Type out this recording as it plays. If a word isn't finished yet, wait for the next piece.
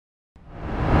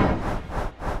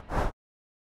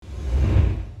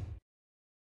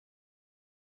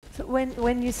So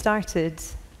when you started,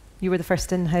 you were the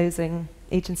first in-housing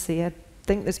agency. I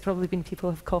think there's probably been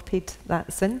people who have copied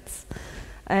that since.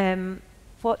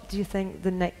 What do you think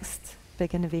the next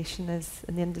big innovation is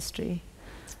in the industry?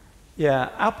 Yeah,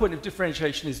 our point of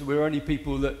differentiation is that we're only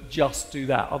people that just do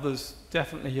that. Others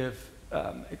definitely have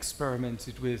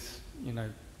experimented with, you know,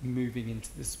 moving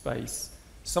into this space.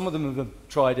 Some of them have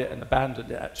tried it and abandoned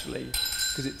it, actually,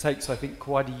 because it takes, I think,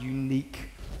 quite a unique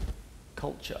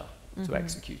culture to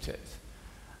execute it.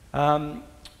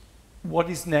 What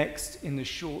is next in the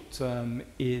short term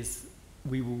is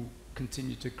we will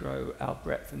continue to grow our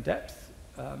breadth and depth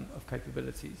of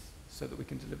capabilities so that we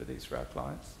can deliver these for our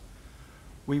clients.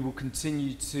 We will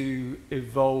continue to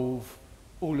evolve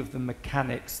all of the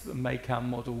mechanics that make our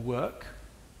model work.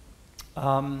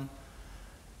 So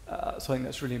I think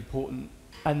that's really important.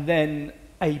 And then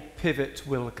a pivot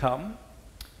will come.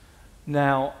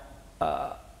 Now,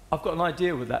 I've got an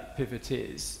idea what that pivot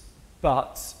is,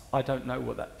 but I don't know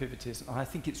what that pivot is. And I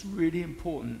think it's really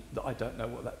important that I don't know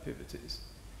what that pivot is.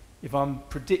 If I'm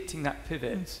predicting that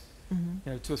pivot, you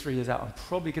know, 2 or 3 years out, I'm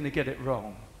probably going to get it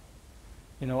wrong.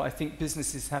 You know, I think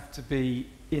businesses have to be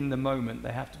in the moment.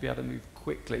 They have to be able to move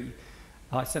quickly.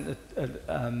 I sent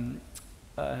an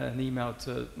email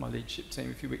to my leadership team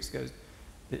a few weeks ago.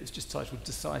 It was just titled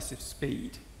Decisive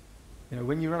Speed. You know,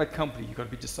 when you run a company, you've got to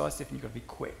be decisive and you've got to be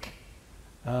quick.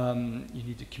 You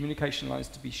need the communication lines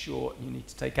to be short, and you need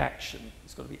to take action.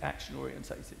 It's got to be action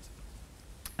orientated.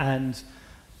 And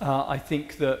I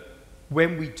think that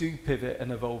when we do pivot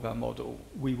and evolve our model,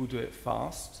 we will do it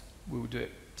fast, we will do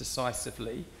it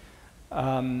decisively,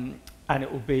 and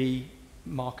it will be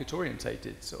market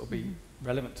orientated, so it will be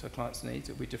relevant to a client's needs,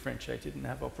 it will be differentiated and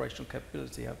have operational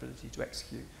capability, our ability to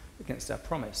execute against our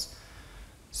promise.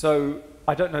 So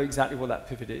I don't know exactly what that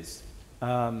pivot is,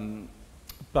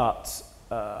 but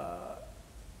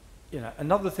you know,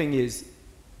 another thing is,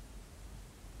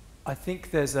 I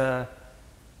think there's a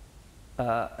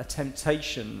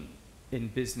temptation in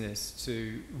business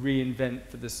to reinvent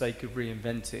for the sake of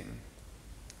reinventing.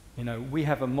 You know, we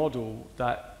have a model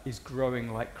that is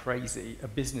growing like crazy, a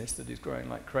business that is growing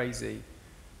like crazy.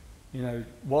 You know,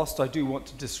 whilst I do want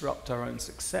to disrupt our own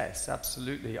success,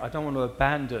 absolutely, I don't want to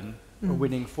abandon a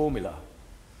winning formula.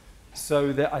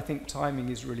 So that I think timing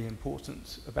is really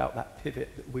important about that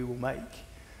pivot that we will make.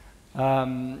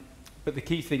 But the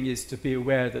key thing is to be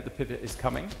aware that the pivot is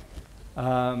coming,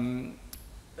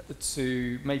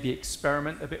 to maybe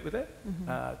experiment a bit with it.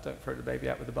 Don't throw the baby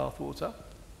out with the bathwater.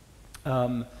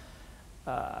 And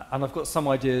I've got some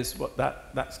ideas what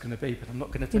that's going to be, but I'm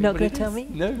not going to tell you what it is. You're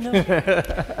not going to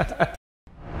tell me? No.